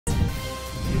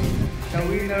The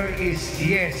winner is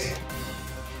yes.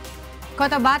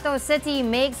 Cotabato City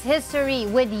makes history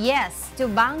with yes to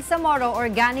Bangsamoro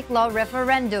Organic Law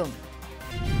referendum.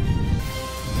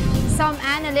 Some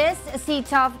analysts see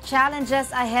tough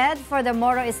challenges ahead for the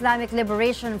Moro Islamic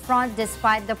Liberation Front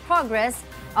despite the progress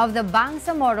of the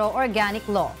Bangsamoro Organic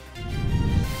Law.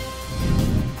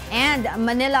 And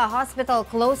Manila Hospital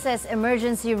closes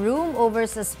emergency room over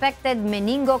suspected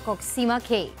meningococcema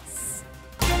case.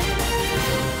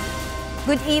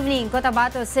 Good evening.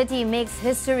 Cotabato City makes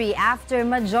history after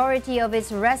majority of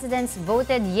its residents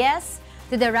voted yes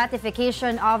to the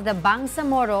ratification of the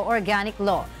Bangsamoro Organic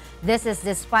Law. This is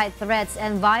despite threats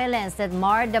and violence that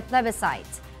marred the plebiscite.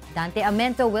 Dante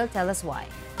Amento will tell us why.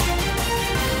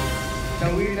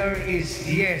 The winner is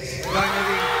yes,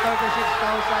 garnering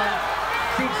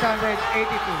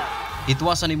 36,682. It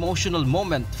was an emotional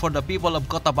moment for the people of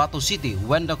Cotabato City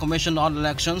when the Commission on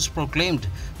Elections proclaimed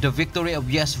the victory of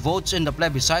yes votes in the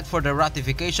plebiscite for the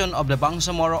ratification of the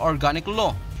Bangsamoro Organic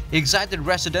Law. Excited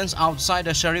residents outside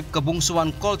the Sharif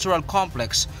Kabungsuan Cultural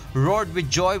Complex roared with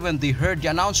joy when they heard the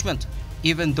announcement.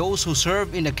 Even those who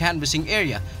serve in the canvassing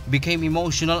area became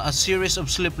emotional as a series of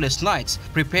sleepless nights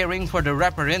preparing for the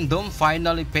referendum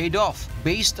finally paid off.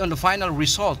 Based on the final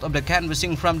result of the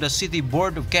canvassing from the City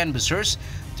Board of Canvassers,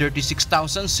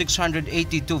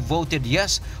 36,682 voted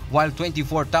yes, while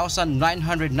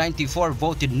 24,994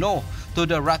 voted no to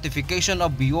the ratification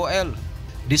of BOL.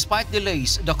 Despite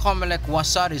delays, the COMELEC was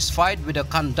satisfied with the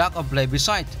conduct of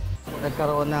plebiscite.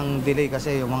 Nagkaroon ng delay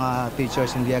kasi yung mga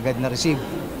teachers hindi agad na-receive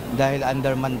dahil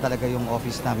underman talaga yung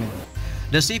office namin.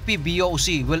 The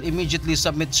CPBOC will immediately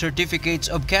submit certificates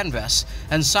of canvass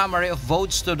and summary of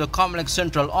votes to the COMELEC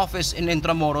Central Office in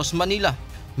Intramuros, Manila.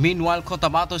 Meanwhile,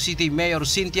 Cotabato City Mayor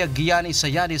Cynthia Guiani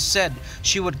Sayadis said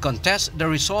she would contest the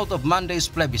result of Monday's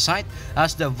plebiscite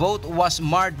as the vote was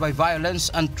marred by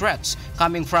violence and threats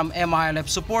coming from MILF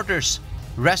supporters.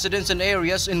 Residents in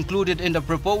areas included in the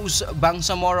proposed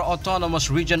Bangsamoro Autonomous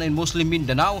Region in Muslim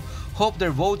Mindanao hope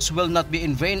their votes will not be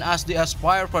in vain as they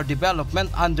aspire for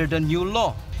development under the new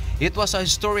law. It was a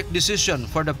historic decision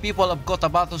for the people of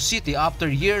Cotabato City after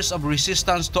years of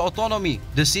resistance to autonomy.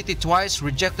 The city twice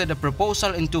rejected the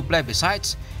proposal in two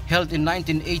plebiscites held in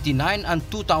 1989 and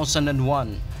 2001.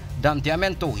 Dante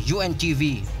Amento,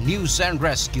 UNTV, News and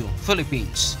Rescue,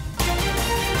 Philippines.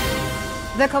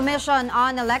 The Commission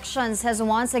on Elections has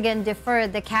once again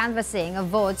deferred the canvassing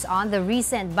of votes on the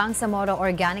recent Bangsamoro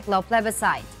Organic Law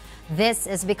plebiscite. This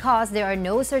is because there are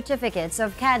no certificates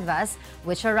of canvass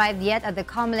which arrived yet at the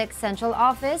COMELEC Central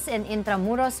Office in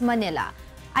Intramuros, Manila.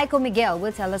 Aiko Miguel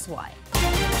will tell us why.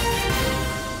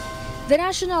 The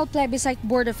National Plebiscite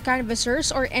Board of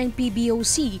Canvassers, or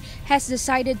NPBOC, has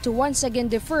decided to once again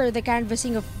defer the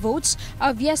canvassing of votes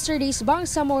of yesterday's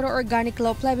Bangsamoro Organic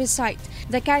Law plebiscite.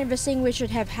 The canvassing, which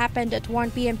should have happened at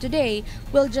 1 p.m. today,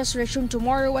 will just resume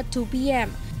tomorrow at 2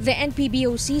 p.m. The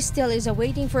NPBOC still is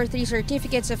awaiting for 3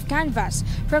 certificates of canvass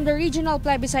from the Regional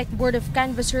Plebiscite Board of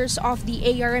Canvassers of the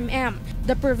ARMM,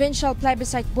 the Provincial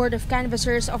Plebiscite Board of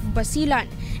Canvassers of Basilan,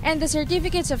 and the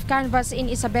certificates of canvass in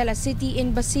Isabela City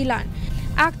in Basilan.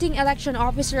 Acting Election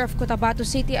Officer of Cotabato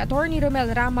City, Attorney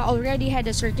Romel Rama, already had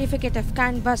a certificate of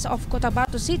canvass of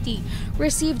Cotabato City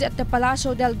received at the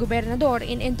Palacio del Gobernador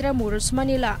in Intramuros,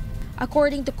 Manila.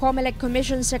 According to COMELEC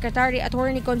Commission Secretary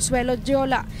Attorney Consuelo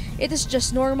Diola, it is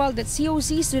just normal that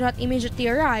COCs do not immediately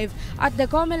arrive at the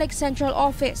COMELEC Central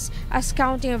Office as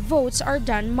counting of votes are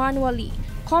done manually.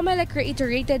 COMELEC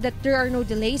reiterated that there are no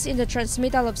delays in the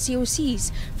transmittal of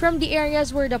COCs from the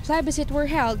areas where the plebiscite were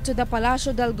held to the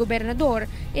Palacio del Gobernador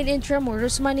in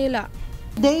Intramuros, Manila.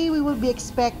 Today, we will be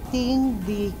expecting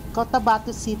the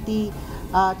Cotabato City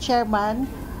chairman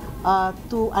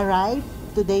to arrive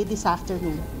today this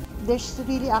afternoon. There's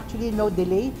really actually no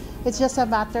delay. It's just a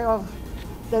matter of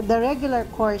the regular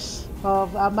course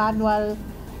of a manual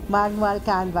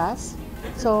canvass.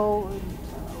 So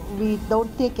we don't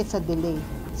think it's a delay.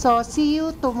 So see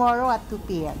you tomorrow at 2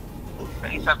 p.m. Sa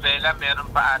Isabela, meron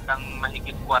pa atang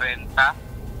mahigit 40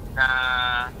 na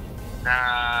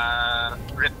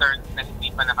returns na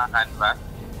hindi pa naka-canvas.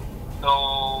 So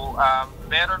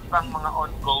meron pang mga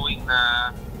ongoing na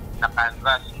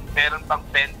canvas. Meron pang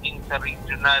pending sa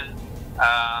regional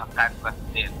canvas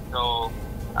din. So,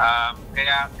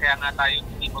 kaya nga tayo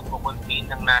hindi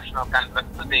magpo-convene ng national canvas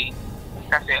today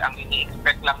kasi ang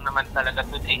ini-expect lang naman talaga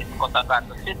today is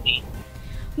Cotabato City.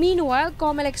 Meanwhile,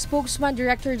 COMELEC spokesman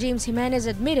Director James Jimenez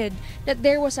admitted that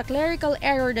there was a clerical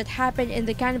error that happened in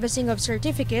the canvassing of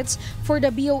certificates for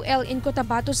the BOL in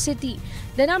Cotabato City.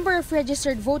 The number of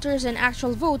registered voters and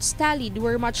actual votes tallied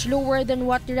were much lower than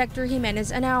what Director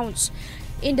Jimenez announced.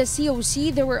 In the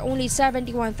COC, there were only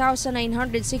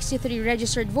 71,963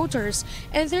 registered voters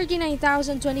and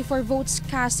 39,024 votes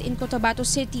cast in Cotabato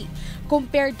City,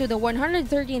 compared to the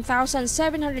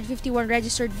 113,751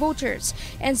 registered voters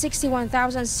and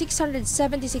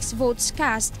 61,676 votes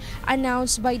cast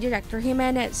announced by Director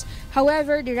Jimenez.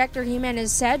 However, Director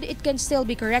Jimenez said it can still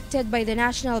be corrected by the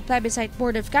National Plebiscite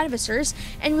Board of Canvassers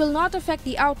and will not affect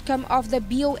the outcome of the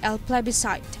BOL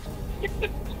Plebiscite. It's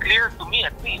clear to me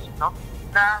at least, no,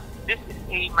 na this is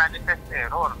a manifest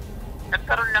error.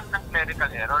 Nagkaroon lang ng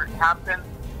clerical error. It happens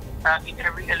in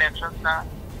every election na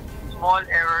small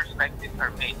errors like this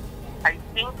are made. I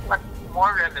think what's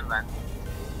more relevant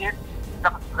is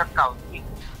the counting.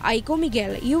 Aiko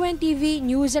Miguel, UNTV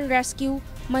News and Rescue,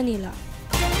 Manila.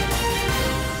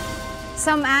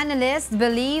 Some analysts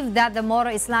believe that the Moro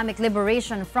Islamic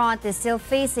Liberation Front is still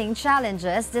facing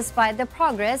challenges despite the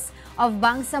progress of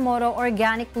Bangsamoro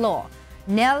Organic Law.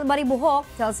 Nel Maribuhok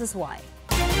tells us why.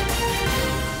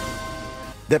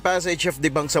 The passage of the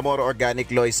Bangsamoro Organic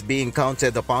Law is being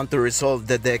counted upon to resolve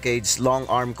the decades-long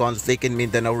armed conflict in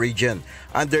Mindanao region.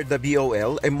 Under the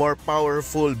BOL, a more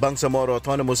powerful Bangsamoro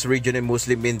Autonomous Region in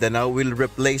Muslim Mindanao will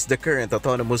replace the current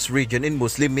autonomous region in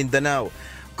Muslim Mindanao.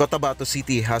 Cotabato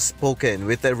City has spoken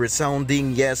with a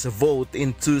resounding yes vote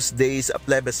in Tuesday's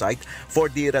plebiscite for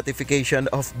the ratification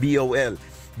of BOL.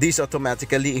 This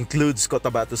automatically includes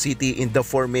Cotabato City in the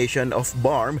formation of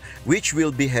BARM, which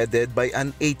will be headed by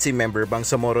an 80-member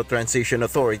Bangsamoro Transition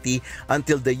Authority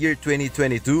until the year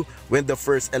 2022, when the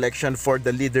first election for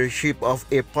the leadership of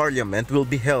a parliament will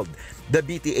be held. The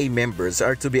BTA members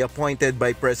are to be appointed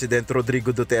by President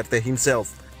Rodrigo Duterte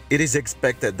himself. It is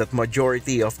expected that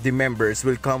majority of the members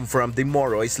will come from the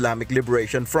Moro Islamic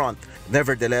Liberation Front.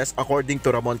 Nevertheless, according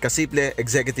to Ramon Casiple,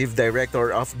 Executive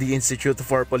Director of the Institute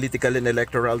for Political and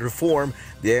Electoral Reform,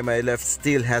 the MILF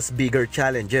still has bigger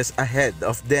challenges ahead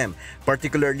of them,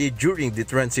 particularly during the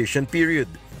transition period.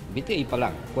 BTA pa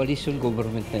lang, coalition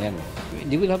government na yan.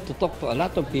 They will have to talk to a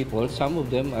lot of people. Some of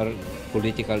them are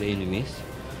political enemies,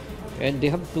 and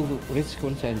they have to reach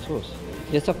consensus.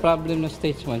 That's a problem ng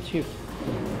statesmanship.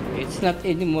 It's not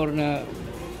anymore na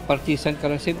partisan ka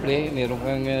lang simple, meron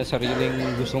kang sariling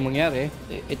gustong mangyari.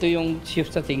 Ito yung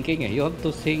shift sa thinking. You have to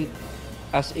think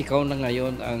as ikaw na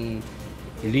ngayon ang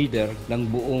leader ng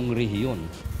buong rehiyon.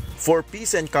 For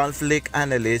peace and conflict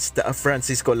analyst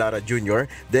Francisco Lara Jr.,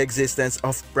 the existence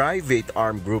of private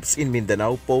armed groups in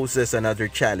Mindanao poses another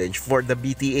challenge for the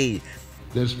BTA.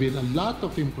 There's been a lot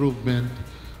of improvement,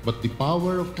 but the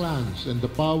power of clans and the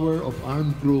power of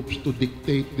armed groups to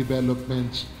dictate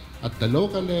developments at the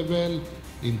local level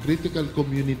in critical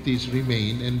communities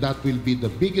remain, and that will be the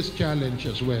biggest challenge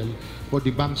as well for the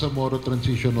Bangsamoro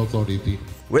Transition Authority.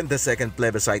 When the second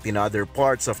plebiscite in other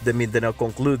parts of the Mindanao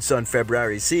concludes on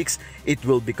February 6, it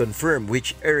will be confirmed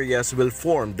which areas will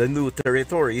form the new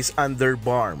territories under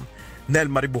BARM. Nel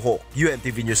Maribuhok,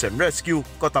 UNTV News and Rescue,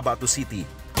 Cotabato City.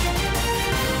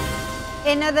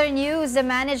 In other news, the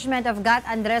management of Gat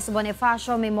Andres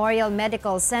Bonifacio Memorial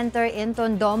Medical Center in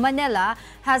Tondo, Manila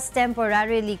has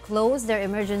temporarily closed their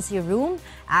emergency room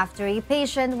after a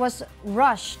patient was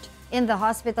rushed in the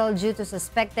hospital due to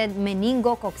suspected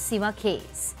meningococcema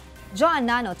case. Joan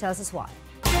Nano tells us why.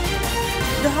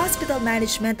 The hospital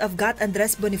management of Gat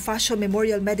Andres Bonifacio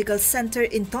Memorial Medical Center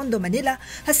in Tondo, Manila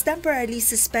has temporarily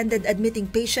suspended admitting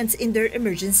patients in their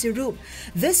emergency room.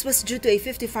 This was due to a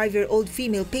 55-year-old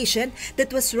female patient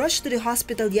that was rushed to the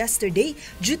hospital yesterday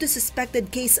due to suspected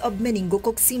case of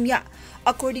meningococcemia.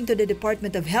 According to the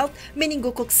Department of Health,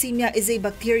 meningococcemia is a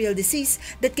bacterial disease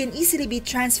that can easily be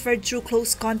transferred through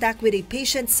close contact with a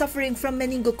patient suffering from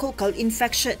meningococcal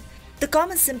infection. The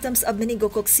common symptoms of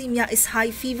meningococcemia is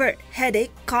high fever, headache,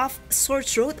 cough, sore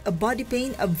throat, body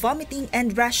pain, vomiting,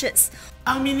 and rashes.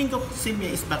 Ang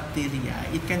meningococcemia is bacteria.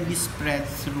 It can be spread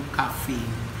through coughing,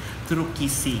 through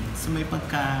kissing. So may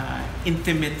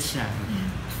pagka-intimate siya.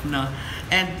 No?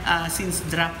 And since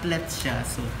droplet siya,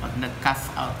 so pag nag-cough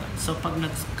out, so pag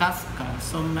nag-cough ka,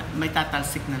 so may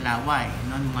tatalsik na laway,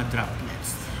 no? Mga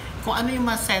droplets. Kung ano yung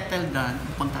ma-settle doon,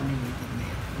 contaminated.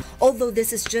 Although this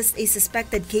is just a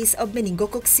suspected case of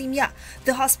meningococcemia,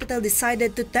 the hospital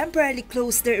decided to temporarily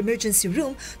close their emergency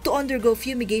room to undergo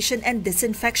fumigation and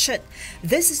disinfection.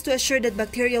 This is to assure that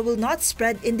bacteria will not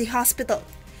spread in the hospital.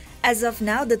 As of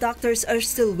now, the doctors are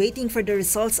still waiting for the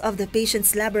results of the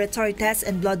patient's laboratory tests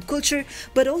and blood culture,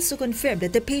 but also confirmed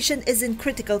that the patient is in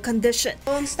critical condition.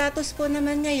 Ang status po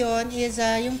naman ngayon is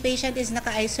yung patient is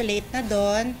naka-isolate na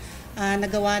doon.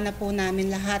 Nagawa na po namin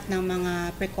lahat ng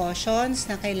mga precautions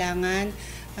na kailangan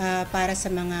para sa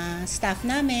mga staff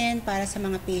namin, para sa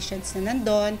mga patients na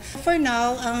nandun. For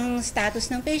now, ang status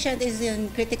ng patient is in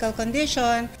critical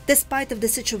condition. Despite of the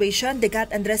situation, the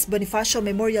Gat Andres Bonifacio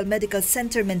Memorial Medical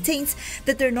Center maintains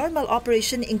that their normal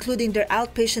operation, including their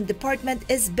outpatient department,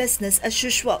 is business as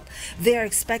usual. They are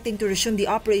expecting to resume the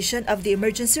operation of the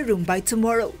emergency room by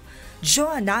tomorrow.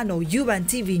 Joanano,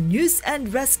 UNTV News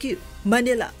and Rescue,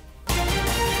 Manila.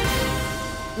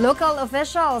 Local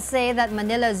officials say that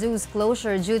Manila Zoo's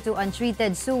closure due to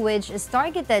untreated sewage is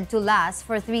targeted to last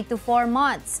for 3 to 4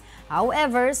 months.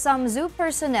 However, some zoo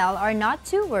personnel are not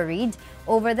too worried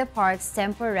over the park's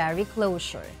temporary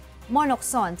closure.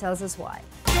 Monokson tells us why.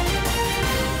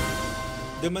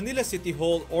 The Manila City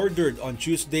Hall ordered on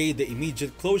Tuesday the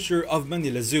immediate closure of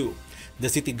Manila Zoo. The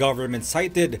city government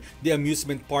cited the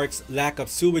amusement park's lack of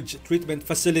sewage treatment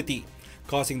facility,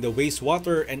 causing the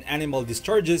wastewater and animal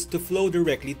discharges to flow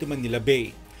directly to Manila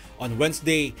Bay. On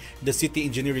Wednesday, the City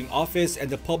Engineering Office and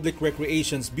the Public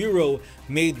Recreations Bureau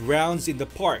made rounds in the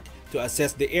park to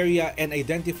assess the area and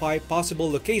identify possible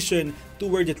location to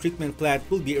where the treatment plant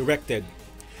will be erected.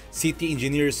 City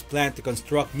engineers plan to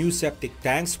construct new septic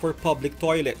tanks for public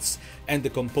toilets and the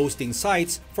composting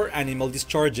sites for animal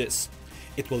discharges.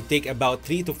 It will take about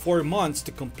 3 to 4 months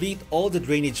to complete all the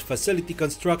drainage facility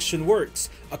construction works,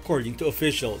 according to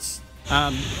officials.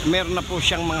 Meron na po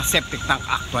siyang mga septic tank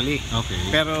actually.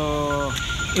 Okay. Pero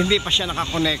hindi pa siya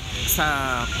nakakonect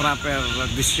sa proper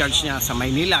discharge niya sa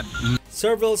Maynilad.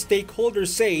 Several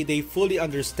stakeholders say they fully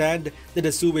understand that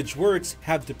the sewage works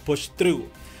have to push through,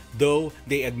 though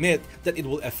they admit that it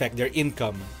will affect their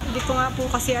income. Hindi ko nga po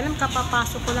kasi alam,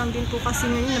 kapapasok ko lang din po kasi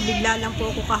ngayon, nabigla lang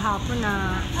po ako kahapon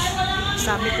na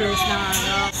sabi close na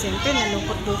siyempre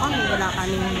nalungkot po kami, wala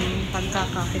kaming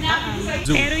pagkakakitaan.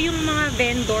 Pero yung mga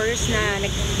vendors na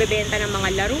nagbebenta ng mga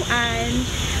laruan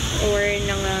or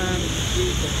ng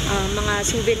mga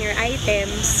souvenir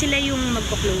items, sila yung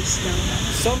magpo-close lang.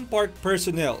 Some park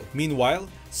personnel, meanwhile,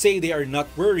 say they are not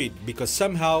worried because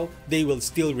somehow they will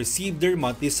still receive their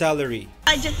monthly salary.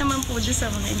 Budget naman po dyan sa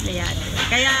mga empleyado.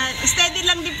 Kaya steady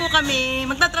lang din po kami,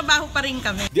 magtatrabaho pa rin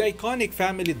kami. The iconic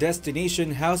family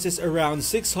destination houses around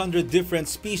 600 different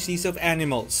species of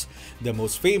animals. The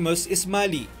most famous is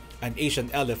Mali, an Asian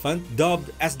elephant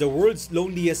dubbed as the world's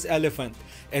loneliest elephant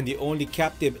and the only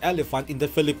captive elephant in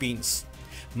the Philippines.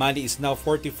 Mali is now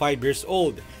 45 years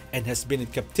old and has been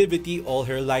in captivity all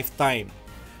her lifetime.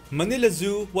 Manila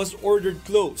Zoo was ordered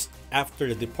closed after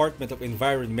the Department of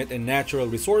Environment and Natural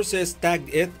Resources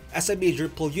tagged it as a major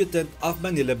pollutant of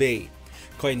Manila Bay.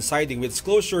 Coinciding with its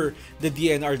closure, the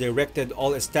DNR directed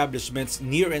all establishments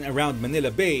near and around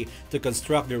Manila Bay to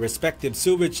construct their respective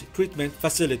sewage treatment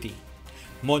facility.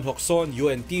 Mon Hokson,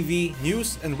 UNTV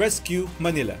News and Rescue,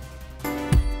 Manila.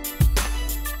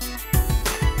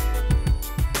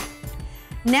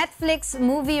 Netflix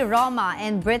movie Roma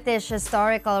and British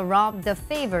historical romp The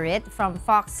Favourite from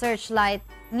Fox Searchlight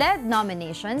led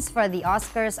nominations for the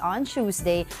Oscars on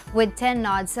Tuesday with 10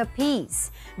 nods apiece.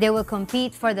 They will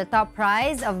compete for the top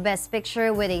prize of Best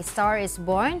Picture with A Star is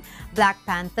Born, Black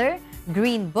Panther,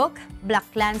 Green Book,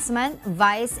 BlacKkKlansman,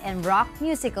 Vice, and rock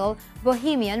musical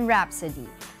Bohemian Rhapsody.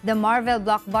 The Marvel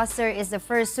blockbuster is the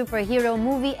first superhero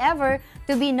movie ever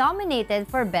to be nominated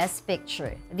for Best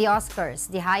Picture. The Oscars,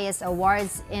 the highest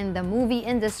awards in the movie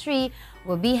industry,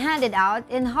 will be handed out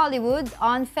in Hollywood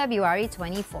on February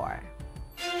 24.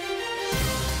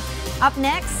 Up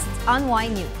next on Y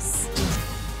News.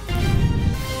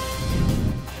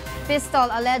 Pistol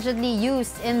allegedly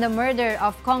used in the murder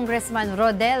of Congressman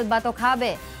Rodel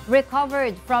Batocabe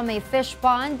recovered from a fish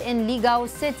pond in Ligao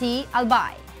City,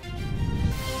 Albay.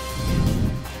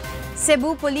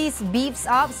 Cebu police beefs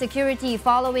up security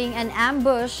following an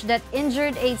ambush that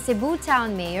injured a Cebu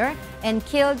town mayor and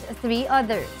killed 3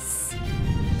 others.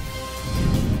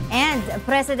 And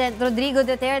President Rodrigo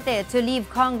Duterte to leave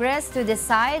Congress to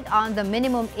decide on the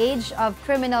minimum age of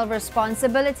criminal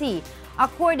responsibility,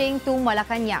 according to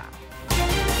Malacanang.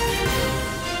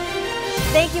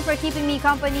 Thank you for keeping me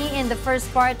company in the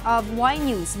first part of Y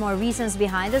News. More reasons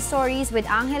behind the stories with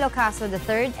Angelo Castro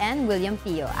III and William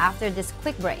Thio after this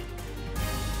quick break.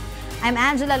 I'm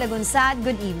Angela Lagunsad.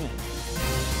 Good evening.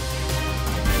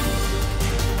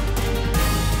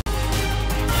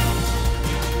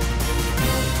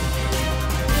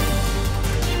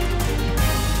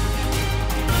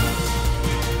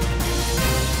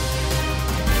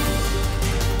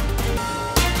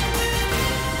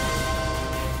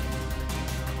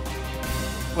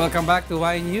 Welcome back to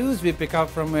Y News. We pick up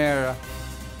from where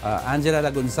Angela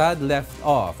Lagunsad left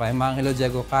off. I'm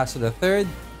Angelo Castro III,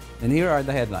 and here are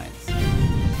the headlines.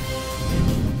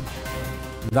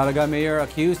 Dalaga mayor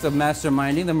accused of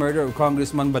masterminding the murder of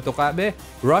Congressman Batucabe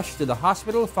rushed to the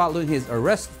hospital following his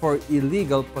arrest for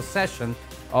illegal possession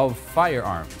of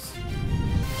firearms.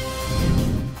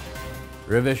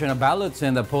 Revision of ballots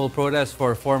in the poll protest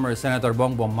for former Senator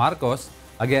Bongbong Marcos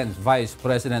against Vice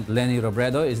President Leni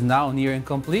Robredo is now nearing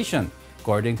completion,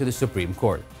 according to the Supreme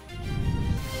Court.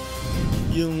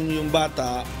 Yung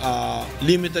bata,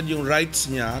 limited yung rights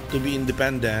niya to be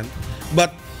independent,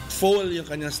 but full yung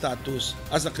kanyang status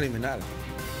as a criminal,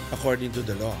 according to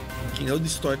the law. How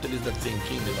distorted is that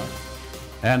thinking, di ba?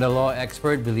 And a law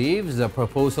expert believes the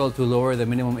proposal to lower the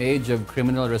minimum age of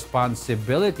criminal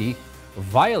responsibility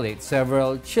violates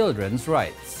several children's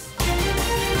rights.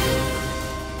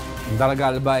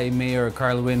 Dalaga Albay Mayor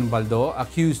Carlwin Baldo,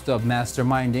 accused of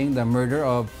masterminding the murder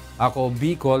of Ako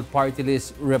Bicol Party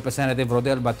List Representative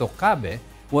Rodel Batucabe,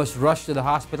 was rushed to the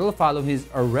hospital following his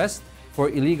arrest for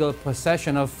illegal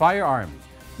possession of firearms.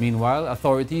 Meanwhile,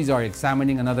 authorities are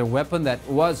examining another weapon that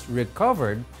was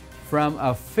recovered from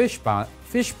a fish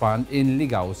pond in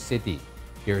Ligao City.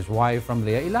 Here's why from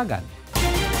Lea Ilagan.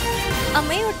 A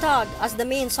mayor tagged as the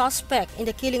main suspect in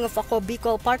the killing of Ako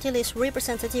Bicol Party List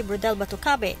Representative Rodel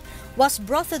Batucabe was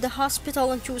brought to the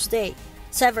hospital on Tuesday,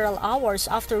 several hours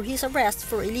after his arrest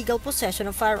for illegal possession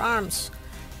of firearms.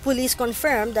 Police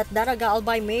confirmed that Dalaga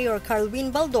Albay Mayor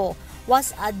Carlwin Baldo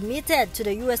was admitted to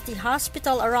the UST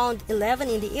hospital around 11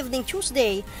 in the evening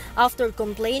Tuesday after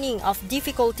complaining of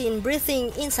difficulty in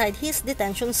breathing inside his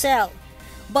detention cell.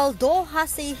 Baldo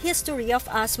has a history of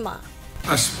asthma.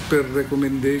 As per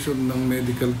recommendation ng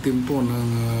medical team po ng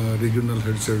Regional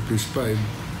Health Service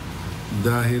 5,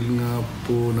 dahil nga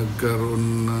po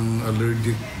nagkaroon ng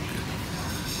allergic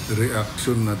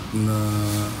reaction at na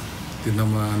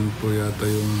tinamaan po yata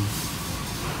yung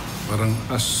parang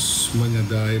asthma niya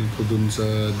dahil po dun sa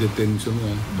detention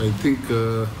niya. I think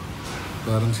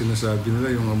parang sinasabi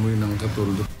nila yung amoy ng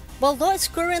katuldo. Baldo is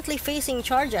currently facing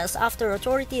charges after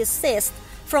authorities seized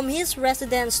from his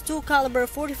residence 2 caliber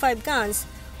 .45 guns,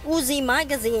 Uzi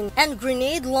magazine, and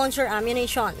grenade launcher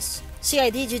ammunitions.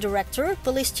 CIDG Director,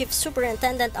 Police Chief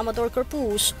Superintendent Amador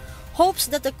Corpus,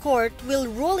 hopes that the court will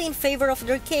rule in favor of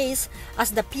their case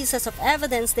as the pieces of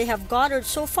evidence they have gathered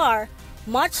so far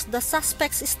match the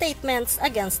suspect's statements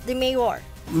against the mayor.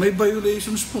 May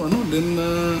violations po, then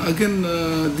again,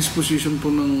 disposition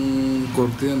po ng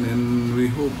korte yan, and we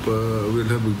hope we'll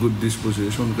have a good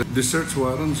disposition. The search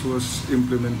warrants was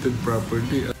implemented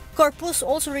properly. Corpus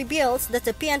also reveals that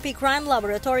the PNP Crime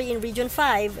Laboratory in Region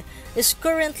 5 is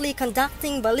currently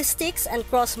conducting ballistics and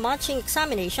cross-matching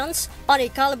examinations on a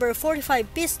caliber .45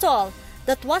 pistol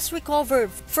that was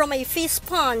recovered from a fish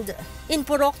pond in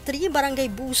Purok 3, Barangay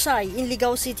Busay in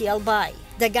Ligao City, Albay.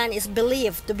 The gun is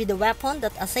believed to be the weapon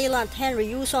that assailant Henry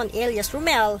Yuson alias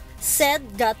Romel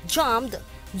said got jammed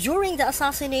during the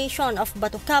assassination of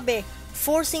Batucabe,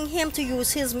 forcing him to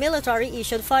use his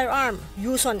military-issued firearm.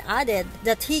 Yuson added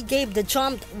that he gave the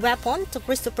jammed weapon to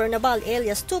Christopher Nabal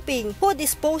alias Tuping, who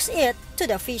disposed it to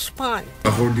the fish pond.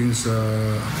 According sa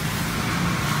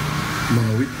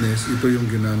mga witness, ito yung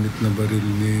ginamit na baril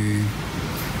ni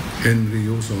Henry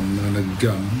Yuson na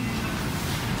nag-jam.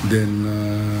 Then,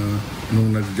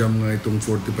 nung nag-jam nga itong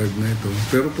 45 na ito,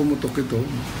 pero pumutok ito,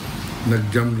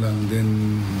 nag-jam lang,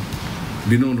 then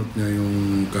binunot niya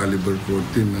yung caliber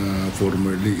 40 na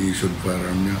formerly issued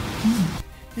firearm niya.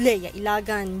 Lea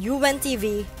Ilagan,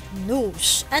 UNTV,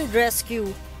 News and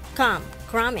Rescue, Camp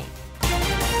Crame.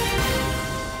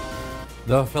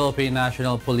 The Philippine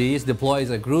National Police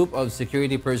deploys a group of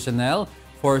security personnel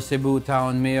for Cebu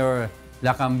Town Mayor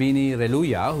Lacambini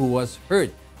Reluya, who was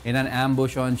hurt in an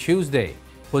ambush on Tuesday.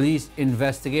 Police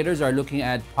investigators are looking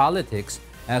at politics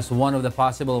as one of the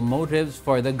possible motives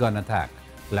for the gun attack.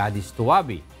 Gladys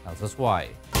Tuabi tells us why.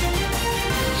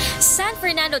 San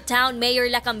Fernando Town Mayor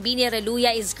Lacambini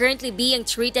Reluya is currently being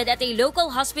treated at a local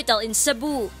hospital in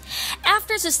Cebu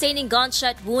after sustaining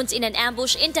gunshot wounds in an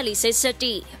ambush in Talisay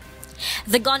City.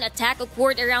 The gun attack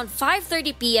occurred around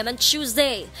 5:30 p.m. on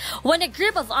Tuesday when a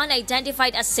group of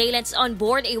unidentified assailants on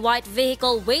board a white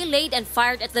vehicle waylaid and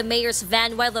fired at the mayor's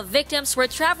van while the victims were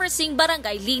traversing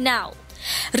Barangay Linao.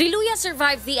 Reluya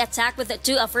survived the attack with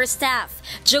two of her staff,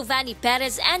 Giovanni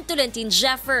Perez and Tolentine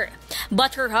Jeffer.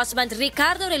 But her husband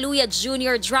Ricardo Reluya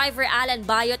Jr., driver Alan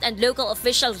Bayot, and local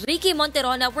official Ricky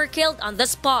Monterona were killed on the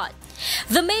spot.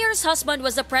 The mayor's husband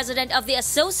was the president of the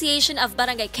Association of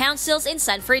Barangay Councils in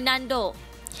San Fernando.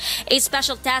 A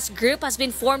special task group has been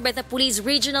formed by the Police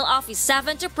Regional Office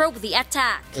 7 to probe the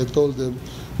attack. I told them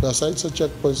na aside sa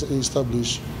checkpoints na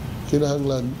i-establish,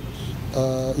 kinahanglan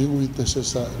yung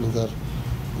witnesses sa lugar.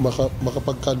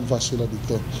 makapag-canvas sila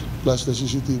dito. Plus the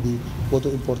CCTV, ito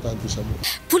importante sa mo.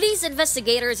 Police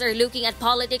investigators are looking at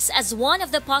politics as one of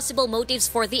the possible motives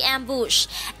for the ambush,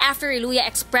 after Reluya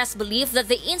expressed belief that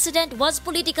the incident was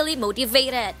politically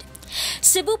motivated.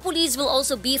 Cebu Police will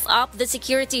also beef up the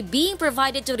security being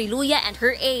provided to Reluya and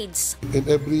her aides. In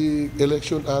every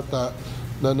election ata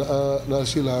na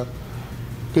sila,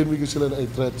 pinmigod sila na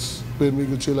threats,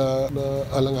 pinmigod sila na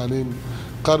alanganin.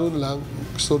 Karon lang,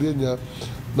 storya niya,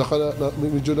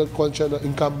 medyo nagkuhan siya na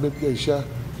incumbent niya siya.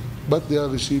 But they are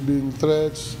receiving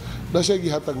threats, na siya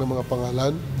gihatag ng mga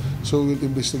pangalan, so we'll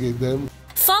investigate them.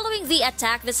 Following the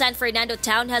attack, the San Fernando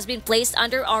town has been placed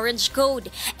under Orange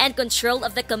Code and control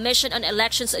of the Commission on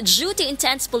Elections due to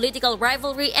intense political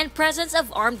rivalry and presence of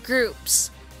armed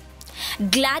groups.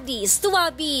 Gladys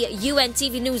Tuwabi,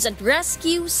 UNTV News and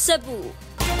Rescue, Cebu.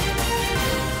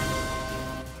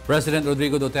 President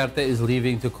Rodrigo Duterte is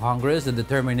leaving to Congress the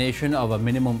determination of a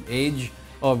minimum age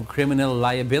of criminal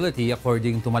liability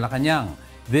according to Malacanang.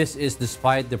 This is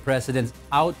despite the president's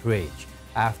outrage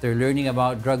after learning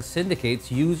about drug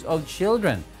syndicates' use of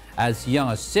children as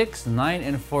young as 6, 9,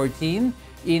 and 14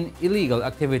 in illegal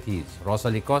activities.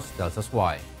 Rosalie Cos tells us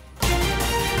why.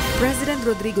 President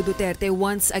Rodrigo Duterte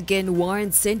once again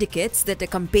warned syndicates that the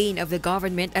campaign of the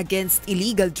government against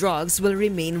illegal drugs will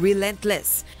remain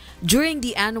relentless. During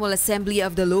the annual assembly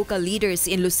of the local leaders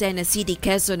in Lucena City,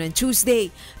 Quezon on Tuesday,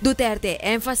 Duterte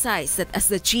emphasized that as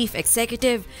the chief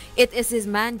executive, it is his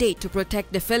mandate to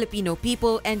protect the Filipino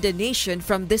people and the nation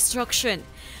from destruction.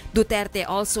 Duterte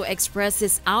also expressed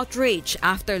his outrage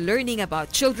after learning about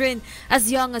children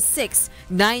as young as 6,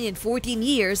 9, and 14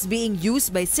 years being used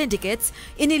by syndicates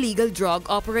in illegal drug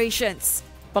operations.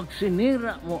 Pag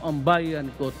sinira mo ang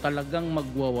bayan ko, talagang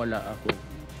magwawala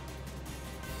ako.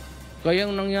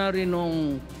 Kayang nangyari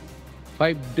nung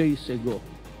 5 days ago.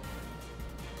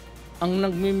 Ang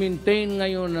nagmi-maintain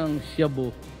ngayon ng Shabu,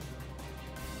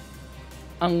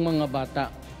 ang mga bata.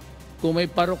 Kung may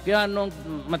parokyanong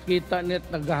makita nila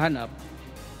naghahanap,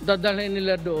 dadalhin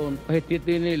nila doon,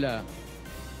 pahititin nila.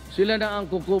 Sila na ang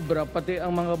kukubra, pati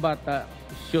ang mga bata,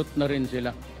 shoot na rin sila.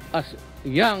 As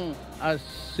young as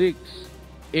 6,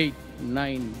 8,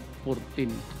 9,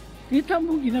 14. Kita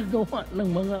mo ginagawa ng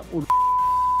mga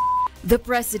The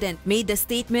president made the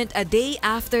statement a day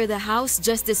after the House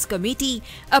Justice Committee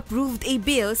approved a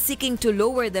bill seeking to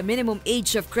lower the minimum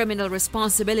age of criminal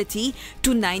responsibility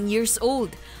to 9 years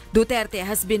old. Duterte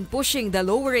has been pushing the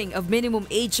lowering of minimum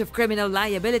age of criminal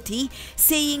liability,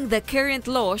 saying the current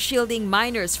law shielding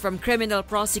minors from criminal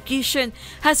prosecution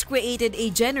has created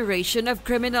a generation of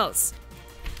criminals.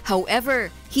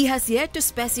 However, he has yet to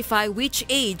specify which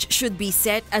age should be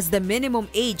set as the minimum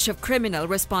age of criminal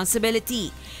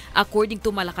responsibility. According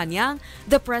to Malacanang,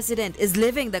 the president is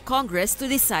leaving the Congress to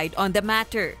decide on the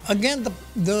matter. Again,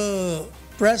 the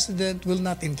president will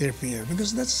not interfere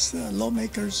because that's the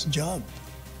lawmaker's job.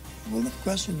 Will not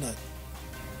question that.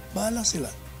 Bahala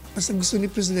sila. Basta gusto ni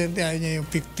presidente, ayaw niya yung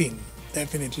 15.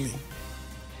 Definitely.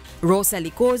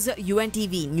 Rosalie Coz,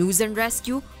 UNTV News and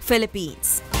Rescue,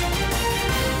 Philippines.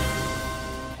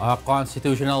 A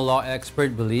constitutional law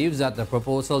expert believes that the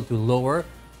proposal to lower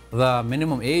the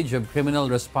minimum age of criminal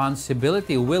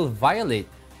responsibility will violate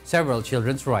several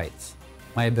children's rights.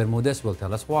 Maya Bermudez will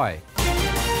tell us why.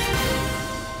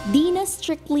 Dina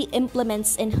strictly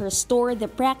implements in her store the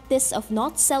practice of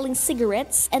not selling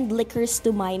cigarettes and liquors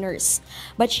to minors.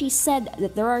 But she said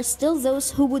that there are still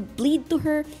those who would plead to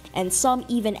her and some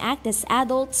even act as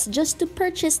adults just to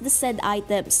purchase the said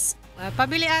items.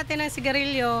 Pabili atin ng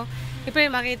sigarilyo, ipre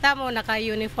makita mo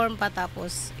naka-uniform pa,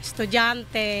 tapos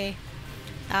estudyante,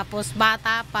 tapos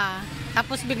bata pa.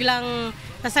 Tapos biglang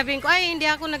nasabihin ko, ay hindi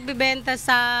ako nagbebenta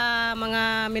sa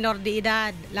mga minor de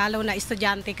edad, lalo na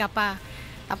estudyante ka pa.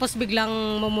 Tapos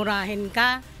biglang mumurahin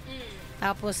ka.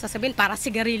 Tapos sasabihin, para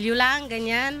sigarilyo lang,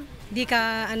 ganyan. Di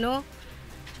ka ano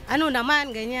naman,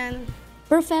 ganyan.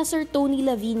 Professor Tony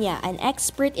Lavinia, an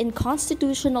expert in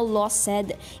constitutional law,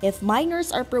 said if minors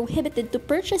are prohibited to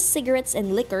purchase cigarettes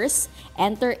and liquors,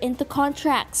 enter into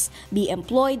contracts, be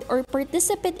employed, or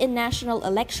participate in national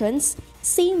elections,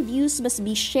 same views must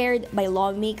be shared by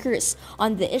lawmakers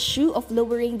on the issue of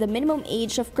lowering the minimum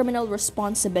age of criminal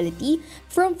responsibility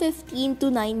from 15 to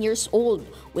 9 years old,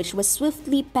 which was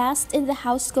swiftly passed in the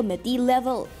House Committee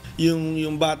level.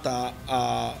 Yung bata,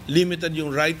 limited yung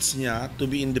rights niya to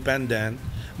be independent,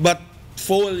 but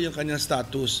full yung kanyang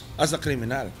status as a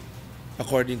criminal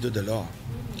according to the law.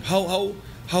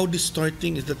 How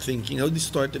distorting is that thinking? How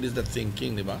distorted is that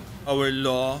thinking, di ba? Our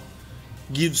law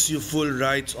gives you full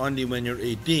rights only when you're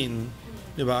 18,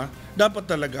 Di ba? Dapat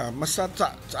talaga, mas sa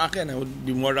akin, I would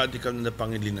be more radical na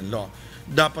Pangilinan law.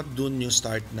 Dapat dun yung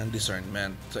start ng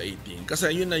discernment sa 18.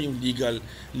 Kasi yun na yung legal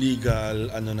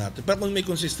ano natin. Pero kung may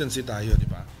consistency tayo, di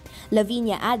ba?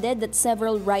 Lavinia added that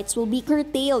several rights will be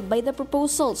curtailed by the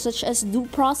proposal, such as due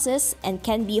process, and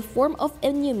can be a form of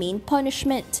inhumane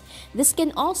punishment. This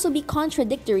can also be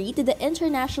contradictory to the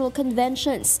international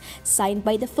conventions signed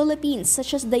by the Philippines,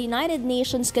 such as the United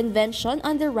Nations Convention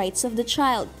on the Rights of the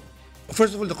Child.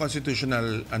 First of all, the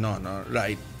constitutional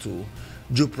right to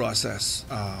due process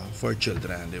for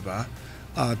children, di ba?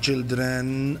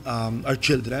 Children are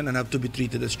children and have to be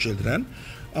treated as children.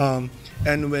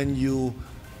 And when you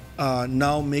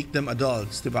now make them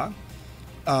adults, di ba?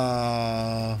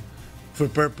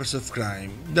 For purpose of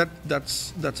crime,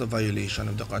 that's a violation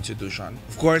of the Constitution.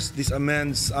 Of course, this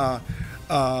amends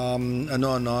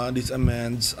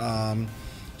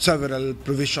several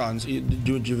provisions,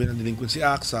 Juvenile Delinquency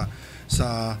Act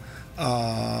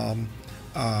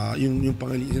yung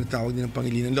tawag din ng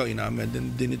Pangilinan law,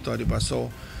 ina-amend din ito, di ba? So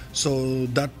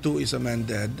that too is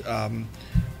amended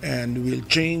and will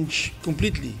change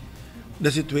completely the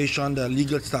situation, the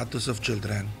legal status of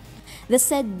children. The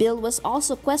said bill was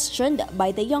also questioned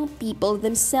by the young people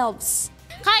themselves.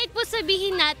 Kahit po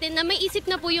sabihin natin na may isip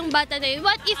na po yung bata na yun,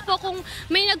 what if po kung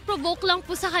may nag-provoke lang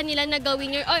po sa kanila na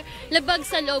gawin yun or labag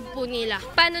sa loob po nila?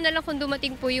 Paano na lang kung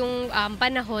dumating po yung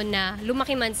panahon na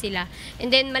lumaki man sila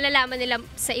and then malalaman nila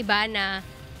sa iba na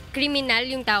kriminal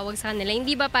yung tawag sa kanila?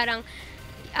 Hindi ba parang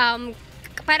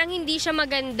hindi siya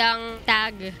magandang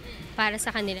tag para sa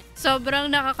kanila? Sobrang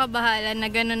nakakabahala na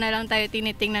gano'n na lang tayo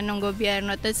tinitingnan ng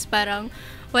gobyerno, tapos parang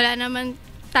wala naman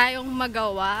tayong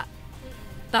magawa.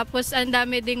 Tapos ang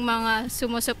dami ding mga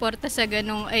sumusuporta sa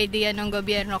ganong idea ng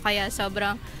gobyerno, kaya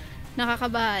sobrang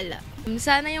nakakabahala.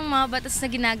 Sana yung mga batas na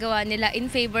ginagawa nila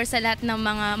in favor sa lahat ng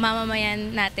mga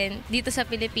mamamayan natin dito sa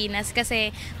Pilipinas,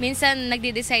 kasi minsan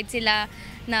nagde-decide sila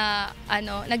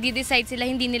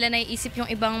hindi nila naiisip yung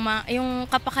ibang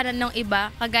yung kapakanan ng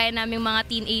iba, kagaya naming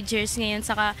mga teenagers ngayon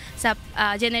sa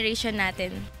generation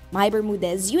natin. Mai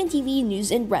Bermudez, UNTV News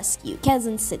and Rescue,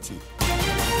 Quezon City.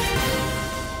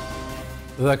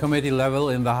 The committee level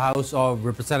in the House of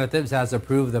Representatives has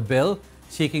approved the bill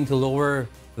seeking to lower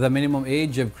the minimum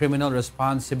age of criminal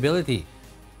responsibility.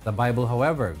 The Bible,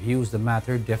 however, views the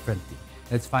matter differently.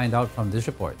 Let's find out from this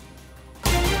report.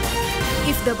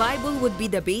 If the Bible would be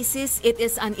the basis, it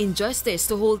is an injustice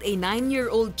to hold a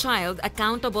 9-year-old child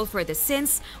accountable for the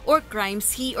sins or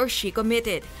crimes he or she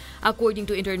committed. According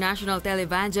to international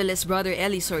televangelist Brother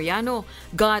Eli Soriano,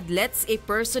 God lets a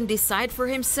person decide for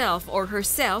himself or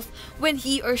herself when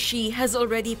he or she has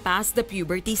already passed the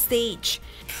puberty stage.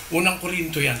 Unang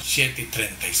Korinto yan,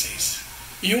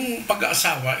 7:36. Yung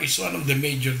pag-aasawa is one of the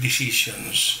major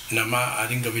decisions na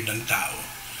maaaring gawin ng tao.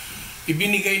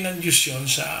 Ibinigay ng Diyos yun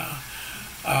sa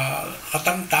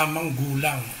katamtamang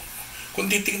gulang. Kung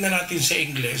titignan natin sa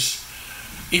English,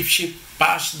 if she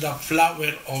passed the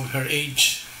flower of her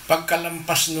age,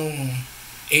 pagkalampas nung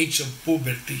age of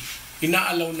puberty,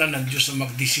 inaalaw na ng Diyos na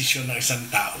magdesisyon ng isang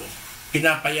tao.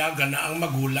 Pinapayagan na ang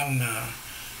magulang na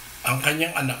ang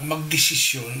kanyang anak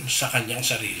magdesisyon sa kanyang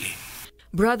sarili.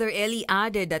 Brother Eli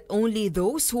added that only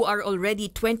those who are already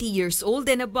 20 years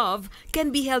old and above can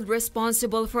be held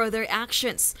responsible for their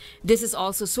actions. This is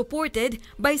also supported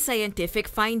by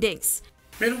scientific findings.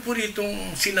 Meron po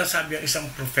ritong sinasabi ang isang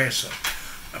professor,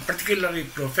 particularly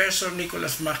Professor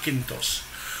Nicholas McIntosh,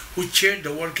 who chaired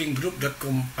the working group that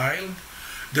compiled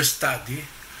the study.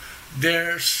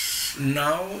 There's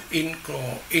now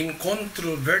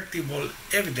incontrovertible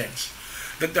evidence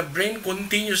that the brain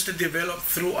continues to develop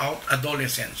throughout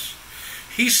adolescence.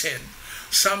 He said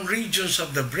some regions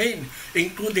of the brain,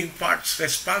 including parts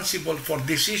responsible for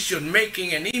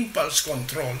decision-making and impulse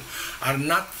control, are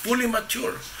not fully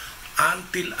mature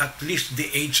until at least the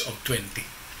age of 20.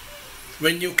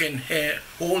 When you can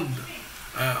hold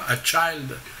a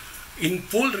child in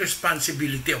full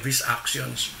responsibility of his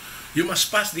actions, you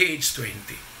must pass the age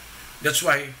 20. That's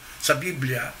why sa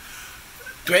Biblia,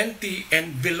 20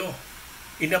 and below,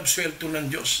 inabsuelto ng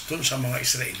Diyos dun sa mga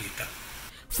Israelita.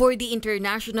 For the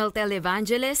international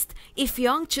televangelist, if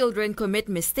young children commit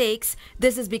mistakes,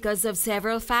 this is because of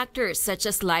several factors such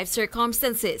as life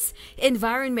circumstances,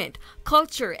 environment,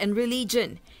 culture, and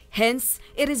religion. Hence,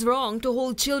 it is wrong to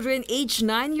hold children aged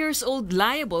 9 years old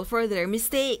liable for their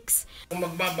mistakes. Kung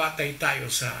magbabatay tayo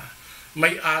sa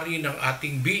may-ari ng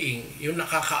ating being, yung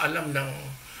nakakaalam ng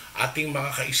ating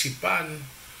mga kaisipan,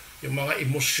 yung mga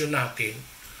emosyon natin,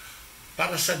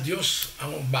 para sa Diyos,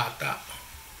 ang bata,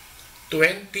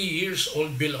 20 years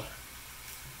old below,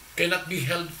 cannot be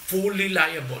held fully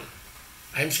liable.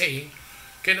 I'm saying,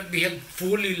 cannot be held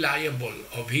fully liable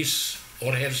of his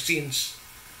or her sins.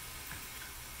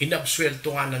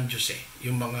 Inabsuelto nga ng Diyos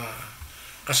yung mga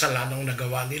kasalanang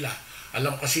nagawa nila.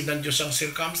 Alam kasi ng Diyos ang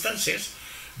circumstances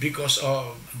because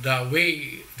of the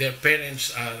way their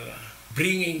parents are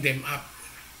bringing them up.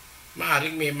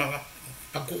 Maaring may mga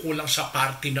pagkukulang sa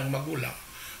party ng magulang.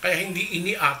 Kaya hindi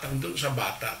iniatang doon sa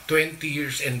bata, 20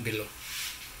 years and below.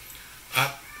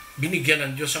 At binigyan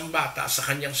ng Diyos ang bata sa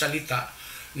kanyang salita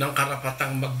ng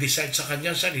karapatang mag-decide sa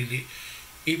kanyang sarili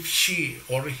if she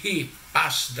or he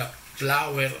passed the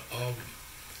flower of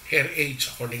her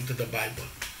age according to the Bible.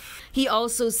 He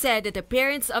also said that the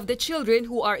parents of the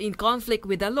children who are in conflict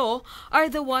with the law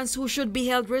are the ones who should be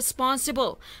held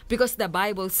responsible because the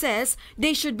Bible says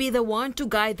they should be the one to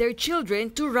guide their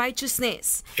children to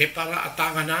righteousness. Para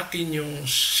atangan natin yung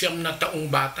 9 na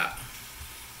taong bata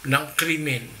ng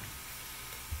krimen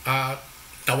at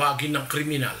tawagin ng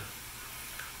kriminal.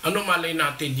 Ano malay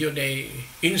natin yun ay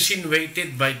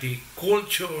insinuated by the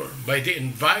culture, by the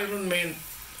environment,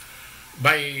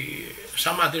 by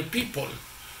some other people.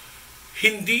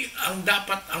 Hindi ang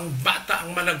dapat ang bata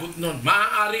ang managot nun.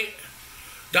 Maaari,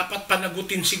 dapat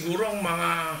panagutin siguro ang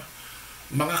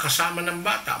mga kasama ng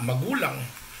bata, magulang,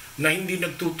 na hindi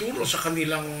nagtuturo sa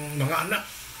kanilang mga anak.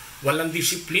 Walang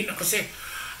disiplina kasi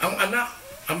ang anak,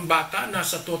 ang bata,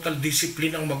 nasa total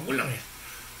discipline ang magulang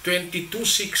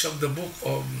 22:6 of the book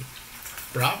of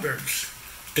Proverbs,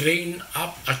 train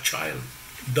up a child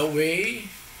the way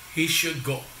he should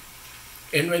go.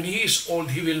 And when he is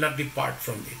old, he will not depart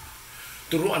from it.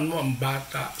 Turuan mo ang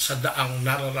bata sa daang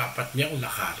nararapat niyang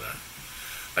lakaran.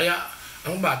 Kaya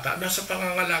ang bata nasa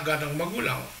pangangalaga ng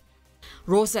magulang.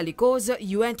 Rosa Licoz,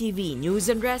 UNTV News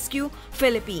and Rescue,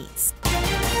 Philippines.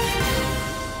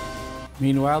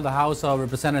 Meanwhile, the House of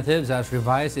Representatives has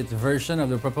revised its version of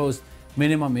the proposed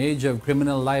minimum age of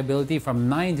criminal liability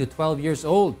from 9 to 12 years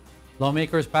old.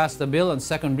 Lawmakers passed the bill on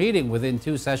second reading within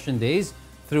 2 session days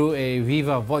through a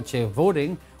viva voce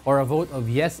voting or a vote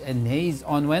of yes and nays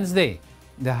on Wednesday.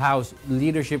 The House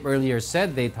leadership earlier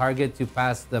said they target to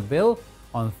pass the bill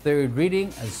on third reading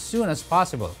as soon as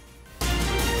possible.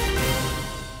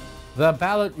 The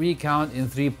ballot recount in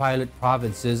 3 pilot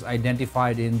provinces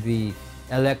identified in the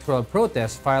electoral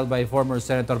protest filed by former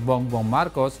Senator Bongbong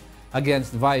Marcos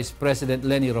against Vice President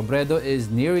Leni Robredo is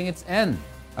nearing its end,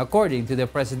 according to the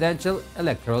Presidential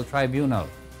Electoral Tribunal.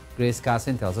 Grace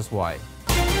Casin tells us why.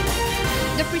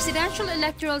 The Presidential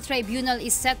Electoral Tribunal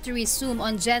is set to resume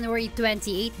on January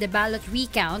 28 the ballot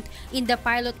recount in the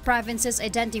pilot provinces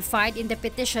identified in the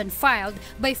petition filed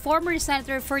by former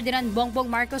Senator Ferdinand Bongbong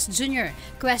Marcos Jr.,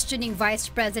 questioning Vice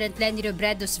President Leni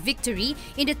Robredo's victory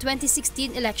in the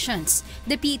 2016 elections.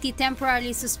 The PET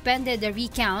temporarily suspended the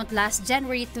recount last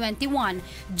January 21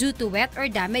 due to wet or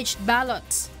damaged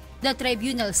ballots. The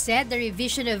tribunal said the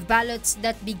revision of ballots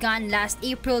that began last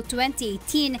April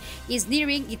 2018 is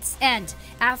nearing its end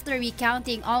after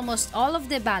recounting almost all of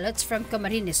the ballots from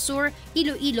Camarines Sur,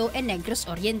 Iloilo, and Negros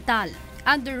Oriental.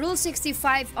 Under Rule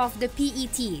 65 of the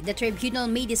PET, the tribunal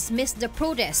may dismiss the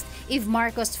protest if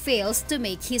Marcos fails to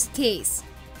make his case.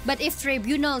 But if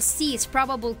tribunal sees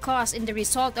probable cause in the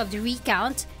result of the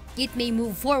recount, it may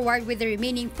move forward with the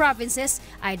remaining provinces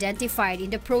identified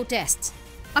in the protest.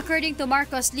 According to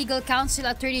Marcos legal counsel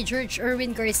attorney George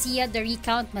Erwin Garcia, the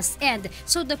recount must end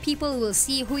so the people will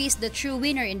see who is the true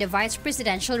winner in the vice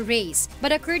presidential race.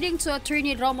 But according to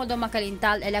attorney Romulo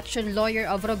Macalintal, election lawyer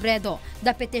of Robredo,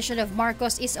 the petition of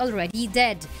Marcos is already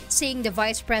dead, saying the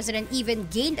vice president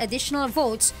even gained additional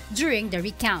votes during the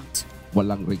recount.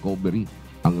 Walang recovery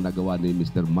ang nagawa ni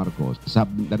Mr. Marcos.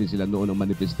 Submit na rin sila noon ng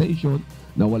manifestation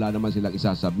na wala naman silang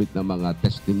isasubmit na mga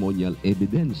testimonial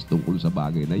evidence tungkol sa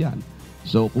bagay na yan.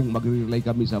 So kung mag-rely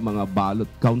kami sa mga ballot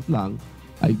count lang,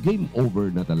 ay game over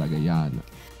na talaga yan.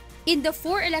 In the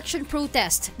 4 election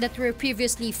protests that were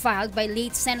previously filed by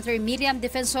late Senator Miriam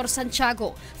Defensor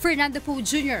Santiago, Fernando Poe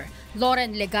Jr.,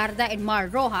 Loren Legarda, and Mar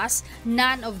Rojas,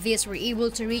 none of these were able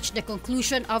to reach the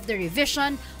conclusion of the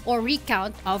revision or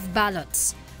recount of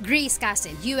ballots. Grace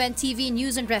Casin, UNTV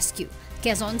News and Rescue,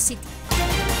 Quezon City.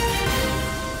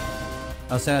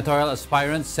 A senatorial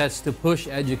aspirant sets to push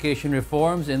education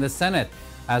reforms in the Senate.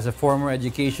 As a former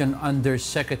education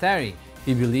undersecretary,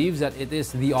 he believes that it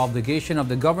is the obligation of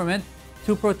the government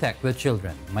to protect the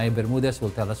children. May Bermudez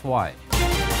will tell us why.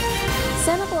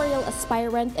 Senatorial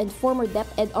aspirant and former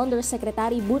DepEd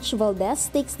Undersecretary Butch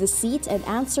Valdez takes the seat and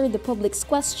answered the public's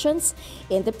questions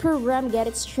in the program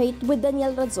Get It Straight with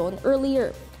Daniel Razon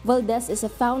earlier. Valdez is a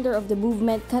founder of the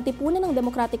movement Katipunan ng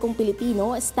Demokratikong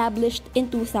Pilipino, established in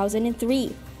 2003.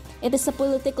 It is a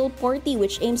political party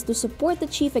which aims to support the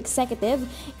chief executive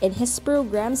in his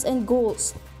programs and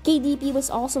goals. KDP was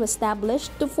also established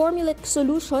to formulate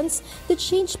solutions to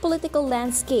change political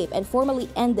landscape and formally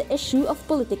end the issue of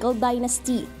political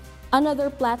dynasty.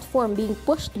 Another platform being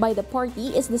pushed by the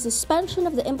party is the suspension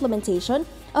of the implementation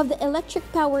of the Electric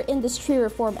Power Industry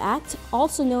Reform Act,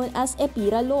 also known as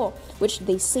EPIRA law, which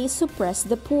they say suppressed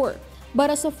the poor. But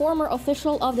as a former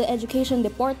official of the Education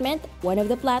Department, one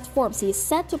of the platforms he is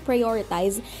set to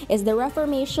prioritize is the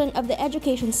reformation of the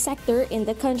education sector in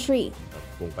the country.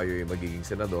 Kung kayo ay magiging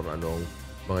senador, anong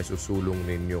mga susulong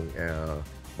ninyong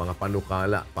mga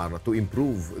panukala para to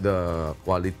improve the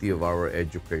quality of our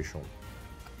education?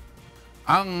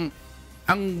 Ang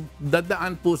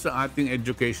dadaan po sa ating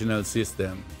educational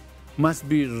system must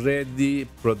be ready,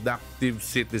 productive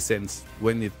citizens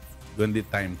when the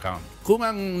time comes. Kung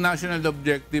ang national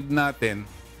objective natin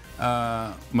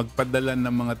magpadala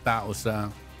ng mga tao sa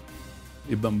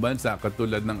ibang bansa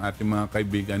katulad ng ating mga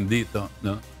kaibigan dito,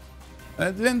 no?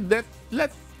 Then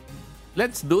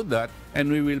let's do that,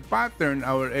 and we will pattern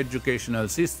our educational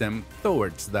system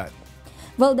towards that.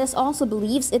 Valdez also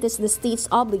believes it is the state's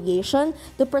obligation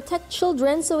to protect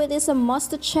children, so it is a must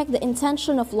to check the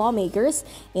intention of lawmakers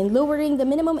in lowering the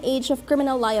minimum age of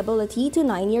criminal liability to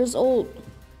 9 years old.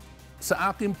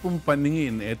 Sa akin pong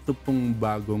paningin, ito pong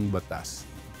bagong batas,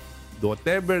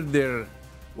 whatever their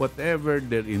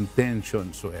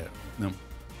intentions were, no?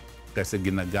 Kasi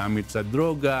ginagamit sa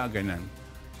droga, ganyan.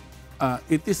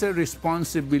 It is a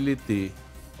responsibility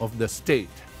of the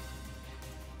state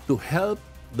to help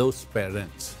those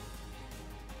parents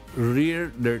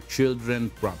rear their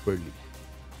children properly,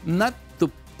 not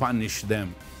to punish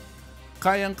them.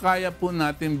 Kayang-kaya po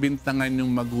natin bintangan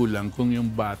yung magulang kung yung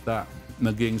bata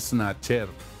naging snatcher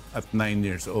at 9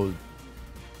 years old.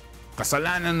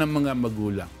 Kasalanan ng mga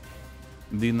magulang.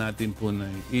 Hindi natin po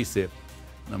naisip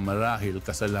na marahil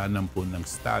kasalanan po ng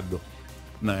Estado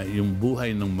na yung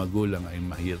buhay ng magulang ay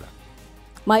mahirap.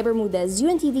 May Bermudez,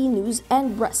 UNTV News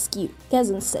and Rescue,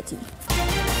 Quezon City.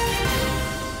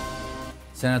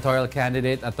 Senatorial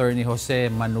candidate Attorney Jose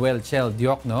Manuel Chel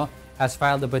Diokno has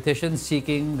filed a petition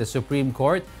seeking the Supreme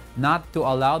Court not to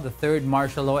allow the third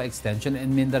martial law extension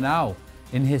in Mindanao.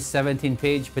 In his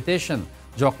 17-page petition,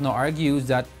 Diokno argues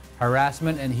that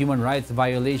harassment and human rights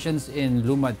violations in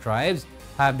Lumad tribes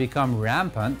have become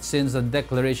rampant since the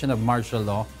declaration of martial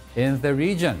law in the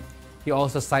region. He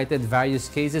also cited various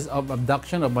cases of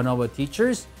abduction of Banoa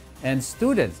teachers and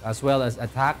students, as well as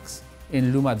attacks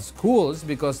in Lumad schools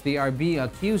because they are being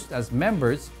accused as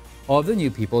members of the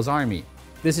New People's Army.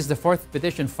 This is the fourth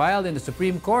petition filed in the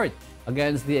Supreme Court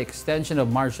against the extension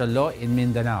of martial law in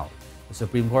Mindanao. The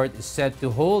Supreme Court is set to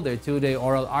hold their two-day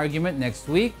oral argument next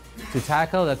week to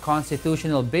tackle the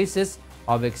constitutional basis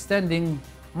of extending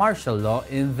martial law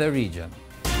in the region.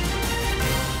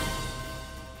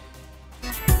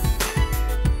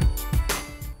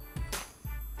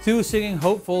 Two singing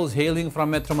hopefuls hailing from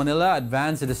Metro Manila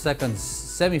advanced to the second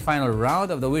semi-final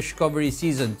round of the Wishcovery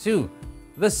Season 2,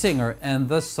 The Singer and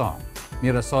the Song.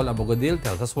 Mirasol Abogodil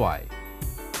tells us why.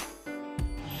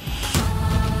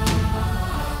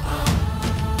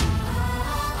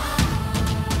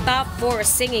 Top 4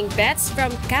 singing bets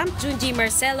from Camp Junji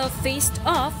Marcelo faced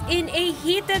off in a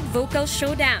heated vocal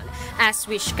showdown as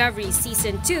Wishcovery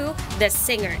Season 2, The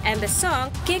Singer and the Song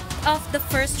kicked off the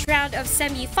first round of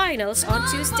semi-finals on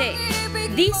Tuesday.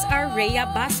 These are Rhea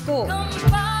Basco,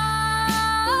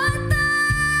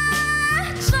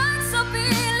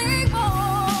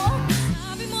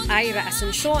 Ira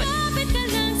Asuncion,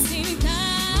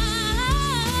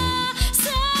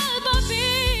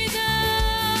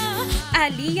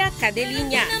 Alia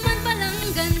Cadeliña,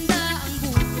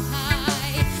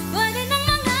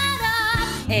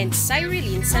 and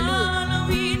Cyrilyn Salud.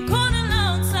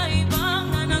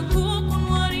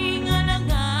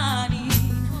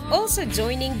 Also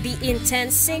joining the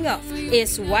intense sing-off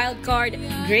is wildcard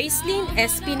Gracelyn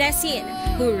Espinesin,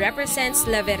 who represents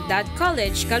La Verdad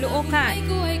College, Caloocan.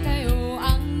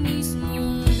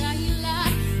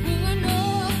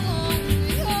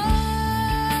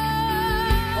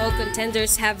 All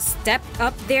contenders have stepped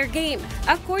up their game,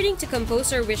 according to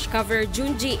composer Wishcover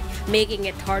Junji, making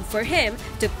it hard for him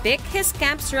to pick his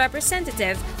camp's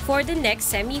representative for the next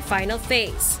semi-final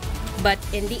phase. But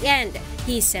in the end,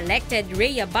 he selected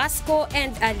Rhea Basco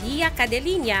and Alia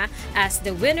Cadeliña as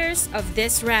the winners of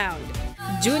this round.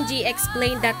 Junji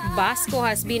explained that Basco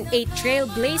has been a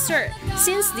trailblazer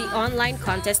since the online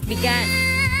contest began.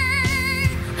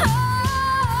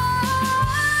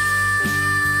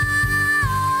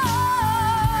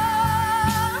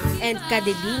 And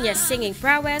Cadeliña's singing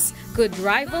prowess could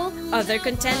rival other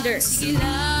contenders.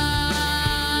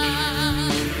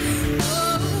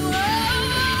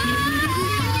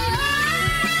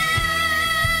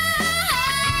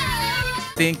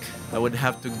 think I would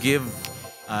have to give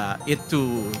it to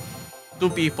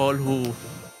two people who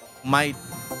might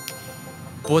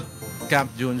put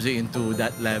Camp Junji into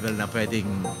that level na pwedeng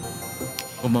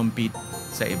kumompete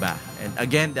sa iba. And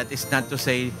again, that is not to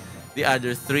say the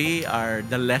other three are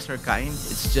the lesser kind.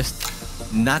 It's just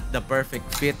not the perfect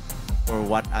fit for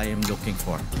what I am looking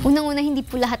for. Unang-una, hindi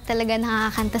po lahat talaga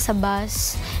nakakanta sa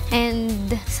bus.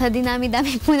 And sa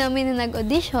dinami-dami po namin na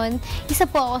nag-audition, isa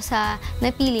po ako sa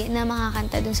napili na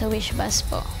makakanta dun sa Wish Bus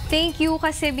po. Thank you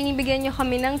kasi binibigyan niyo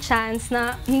kami ng chance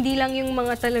na hindi lang yung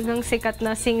mga talagang sikat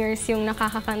na singers yung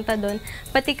nakakakanta dun,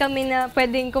 pati kami na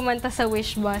pwedeng kumanta sa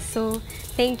Wish Bus. So,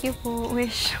 thank you po,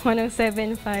 Wish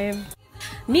 107.5.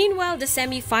 Meanwhile, the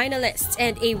semi-finalists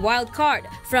and a wild card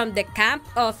from the camp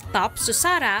of Top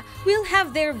Susara will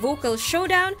have their vocal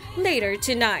showdown later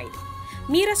tonight.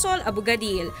 Mirasol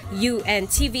Abugadil,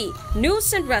 UNTV,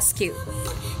 News and Rescue.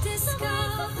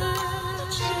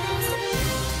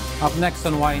 Up next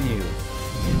on Y News.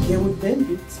 They would then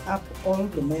beat up all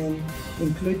the men,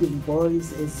 including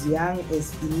boys as young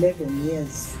as 11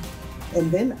 years,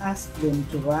 and then ask them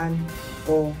to run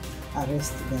or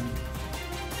arrest them.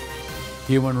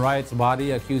 Human rights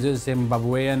body accuses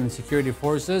Zimbabwean security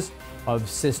forces of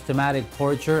systematic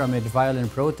torture amid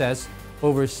violent protests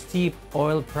over steep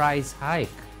oil price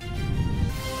hike.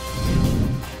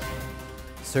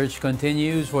 Search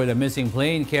continues for the missing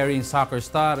plane carrying soccer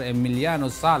star Emiliano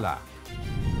Sala.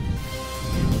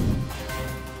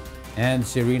 And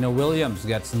Serena Williams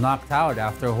gets knocked out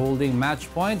after holding match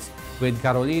points with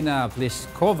Karolina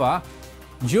Pliskova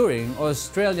during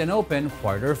Australian Open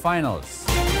quarterfinals.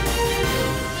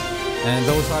 And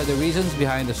those are the reasons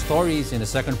behind the stories in the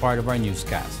second part of our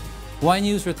newscast. Y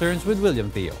News returns with William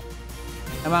Thio.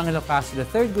 I'm Angelo, the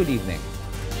third. Good evening.